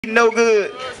No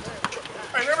good.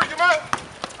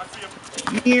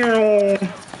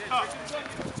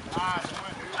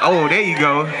 Oh, there you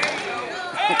go.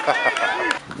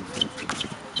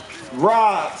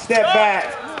 Rob, step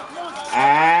back.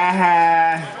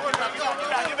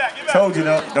 Told you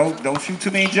don't shoot too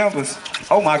many jumpers.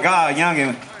 Oh my God,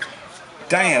 youngin.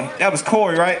 Damn, that was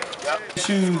Corey, right?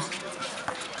 Shoes.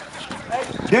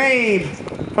 Dame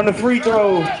from the free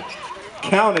throw.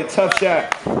 Counted, tough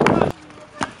shot.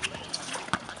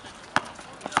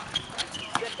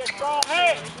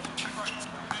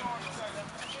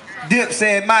 Dip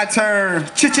said, my turn.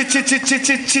 Ching.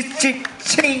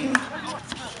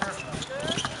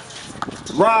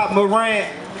 Rob Morant.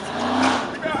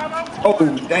 Oh,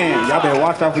 damn. Y'all better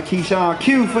watch out for Keyshawn.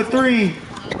 Q for three.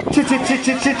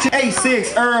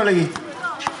 A6 early.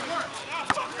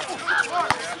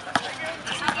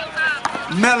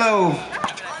 Mello.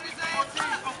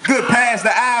 Good pass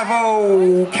to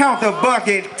Ivo. Count the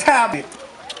bucket. Tap it.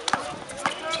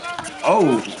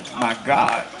 Oh, my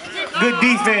God. Good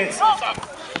defense.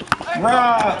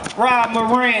 Rob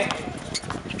Morant.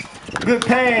 Good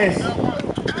pass.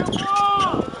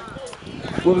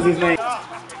 What was his name?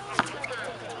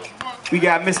 We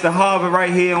got Mr. Harvard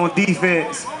right here on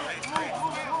defense.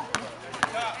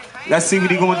 Let's see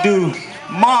what he's gonna do.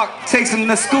 Mark takes him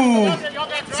to school.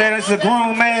 Said it's a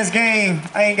grown man's game.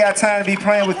 I ain't got time to be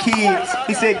playing with kids.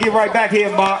 He said, get right back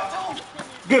here, Mark.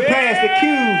 Good pass to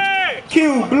Q.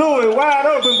 Q blew it wide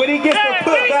open, but he gets the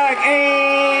putback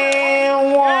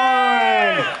and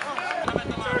one.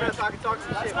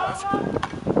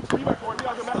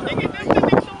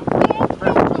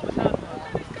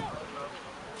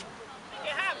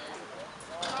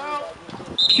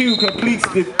 Q completes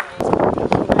the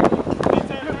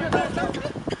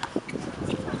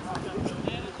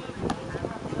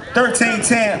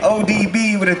 13-10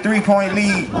 ODB with a 3-point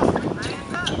lead.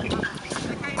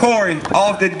 Corey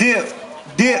off the dip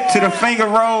to the finger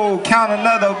roll, count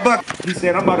another bucket. He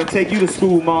said, I'm about to take you to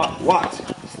school, Mark. Watch.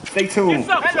 Stay tuned.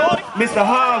 Mr.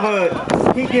 Harvard,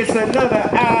 he gets another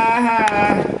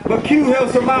but Q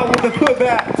helps him out with the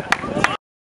putback.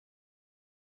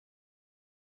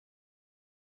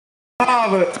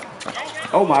 Harvard.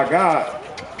 Oh my God.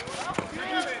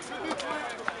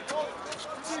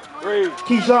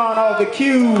 Keyshawn off the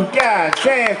Q. God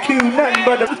damn, Q, nothing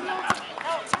but the...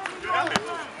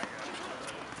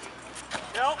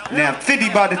 Now 50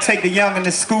 about to take the youngin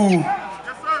to school.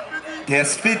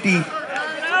 Yes, 50.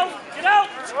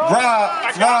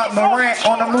 Rob Morant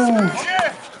on the move.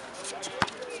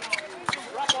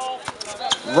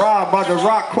 Rob about to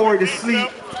rock Corey to sleep.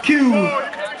 Q.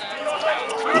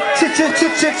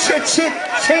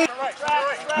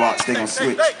 Watch, they gonna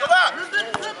switch.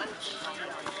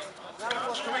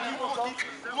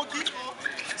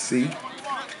 See?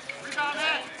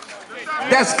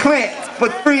 That's Clint for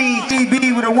 3.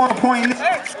 DB with a 1-point.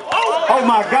 Oh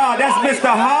my God, that's Mr.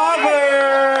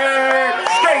 Harvard.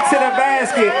 Straight to the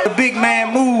basket. The big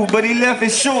man moved, but he left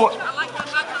it short.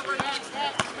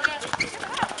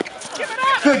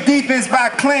 Good defense by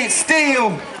Clint.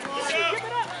 Steal.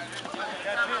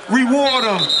 Reward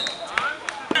him.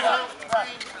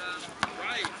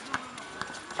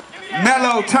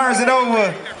 Mello turns it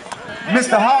over.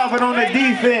 Mr. Harvard on the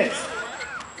defense.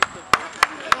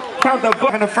 Count the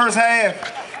buck in the first half.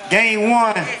 Game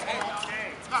 1.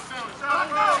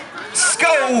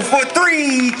 Sko for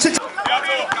 3.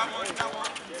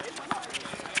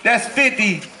 That's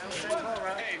 50.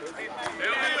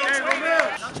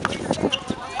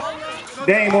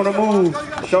 Dame on the move.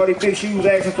 Shorty big shoes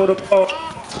asking for the ball.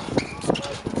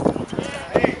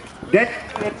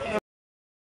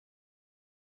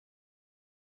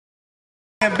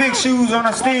 Big shoes on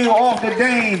a steal off the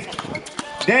Dame.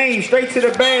 Dame straight to the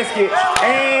basket.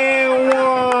 And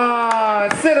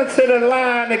one. Send him to the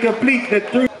line to complete the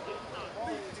 3.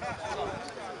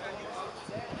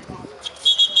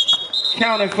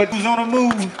 Counting for who's on the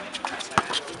move.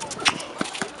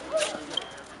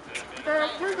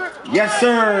 Yes,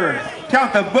 sir.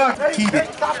 Count the buck. Keep it.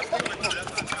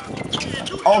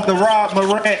 Off the Rob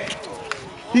Morant.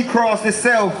 He crossed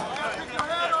himself.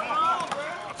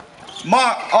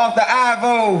 Mark off the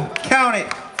Ivo. Count it.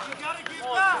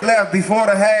 Left before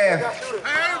the half.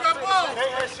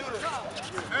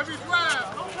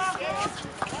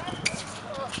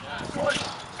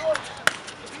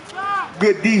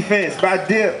 Good defense by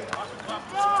Dip.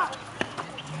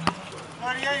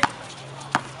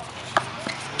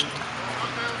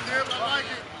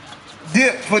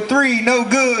 Dip for 3, no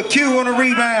good. Q on the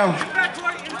rebound.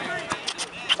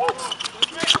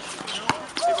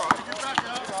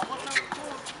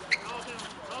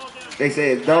 They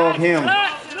said dog him.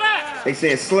 They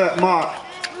said slut Mark.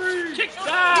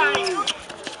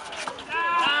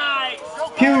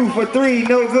 Q for 3,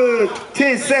 no good.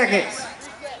 10 seconds.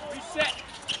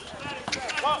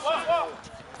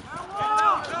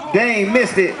 Dane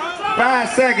missed it. 5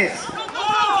 seconds.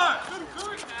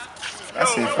 I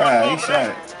said 5. He shot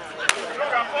it.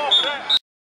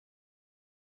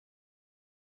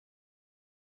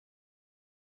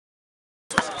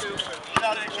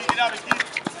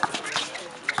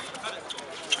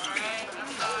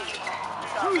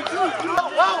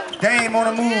 Dame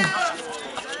on the move.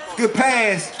 Good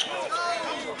pass.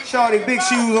 Shorty big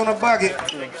shoes on the bucket.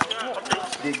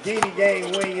 The Guinea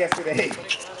game win yesterday.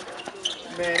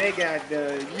 Man, they got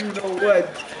the you know what.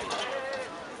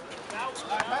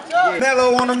 Yeah.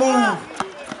 Melo on the move.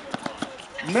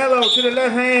 Melo to the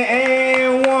left hand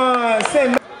and 1.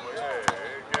 Send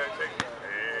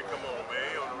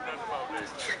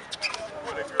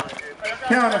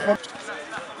counter for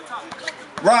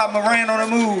Rob Morant on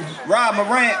the move. Rob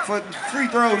Morant for free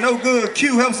throw, no good.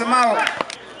 Q helps him out.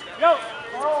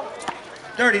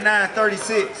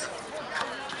 39-36.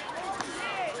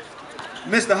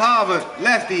 Mr. Harvard,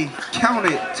 lefty,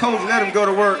 counted. Told you let him go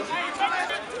to work.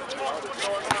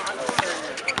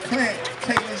 Clint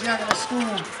taking his youngin' to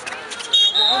school.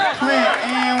 Clint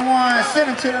and 1. Send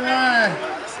him to the line.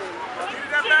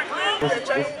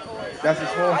 That's his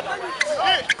fault.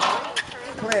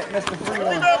 Clint missed the free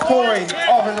one. Corey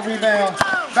off in the rebound.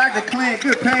 Back to Clint.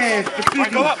 Good pass. To 50.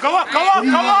 Go up. Clint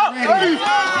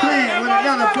with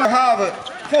another play. Harvard.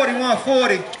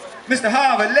 41-40. Mr.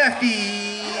 Harvard, lefty.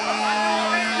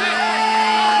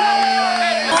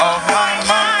 Of my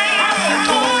mind.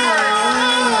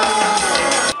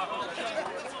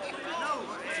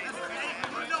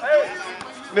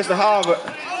 Mr. Harvard.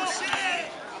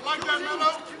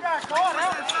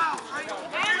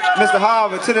 Mr.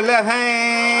 Harvard to the left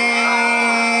hand.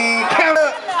 Count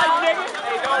up.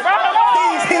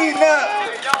 He's heating up.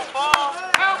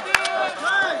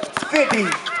 50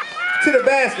 to the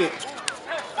basket.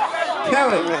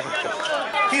 Count it.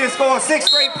 He just scored 6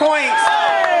 straight points.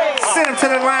 Sent him to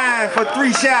the line for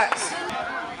 3 shots.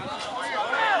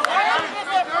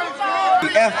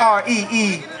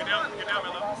 F-R-E-E.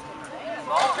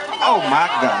 Oh my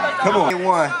God. Come on.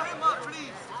 1.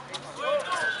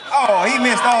 Oh, he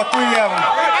missed all 3 of them.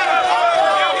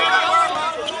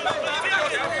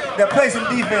 They'll play some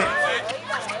defense.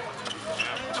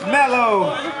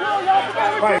 Melo.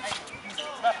 Right.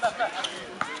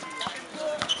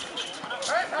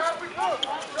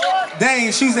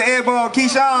 Dane shoots the air ball.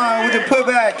 Keyshawn with the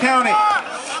putback. Count it.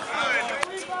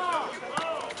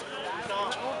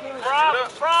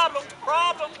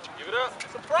 Problem. Give it up.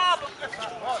 It's a problem.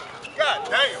 God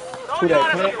damn. Who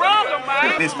that, It's a problem,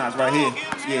 man. This match right here.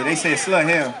 Yeah, they said slut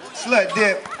him. Slut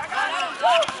dip.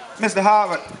 Mr.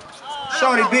 Harvard.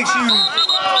 Shorty big shoes.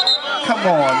 Come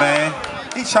on, man.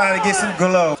 He's trying to get some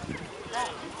glow.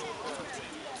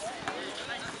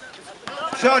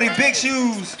 Shorty big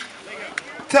shoes.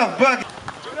 Tough bucket.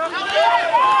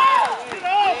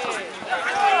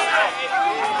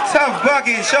 Tough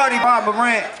bucket. Shorty Bob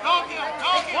Morant.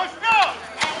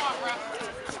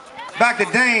 Back to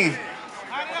Dane.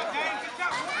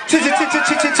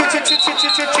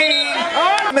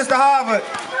 Mr. Harvard.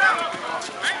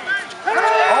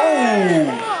 Oh.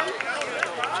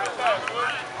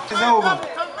 It's over.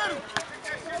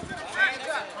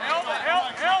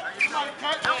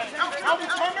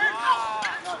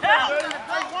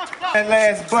 That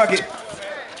last bucket.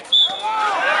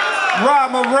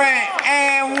 Rob Morant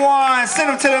and 1. Send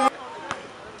him to the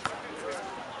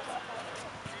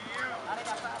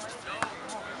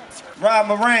Rob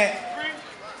Morant.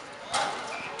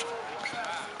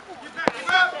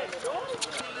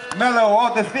 Melo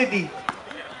off the 50.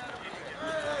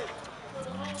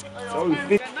 Oh,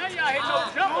 50.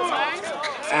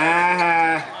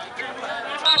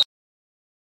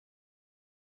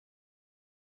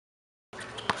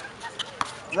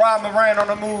 Rob Morant on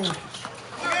the move.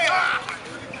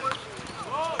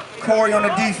 Corey on the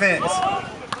defense.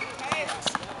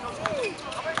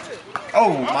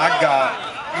 Oh my God.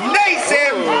 Nate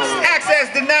said access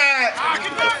denied.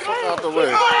 Out the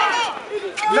way.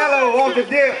 Melo off the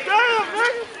dip.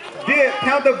 Dip,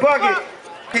 count the bucket.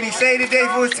 Can he save the day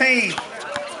for his team?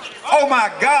 Oh my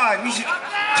God.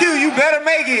 Q, you better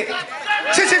make it.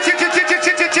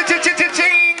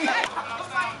 Ching.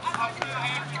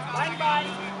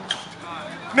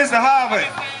 Mr. Harvard,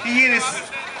 he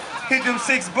hit them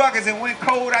 6 buckets and went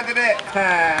cold after that.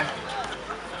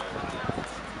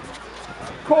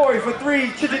 Corey for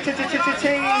 3.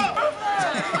 Ching.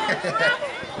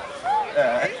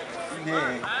 Yeah.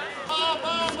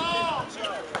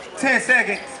 10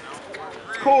 seconds.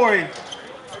 Corey.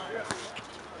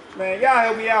 Man, y'all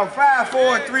help me out. 5,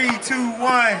 4, 3, 2, 1.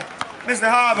 Mr.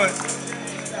 Harvard.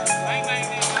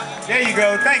 There you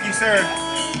go. Thank you, sir.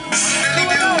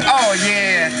 Oh,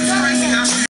 yeah.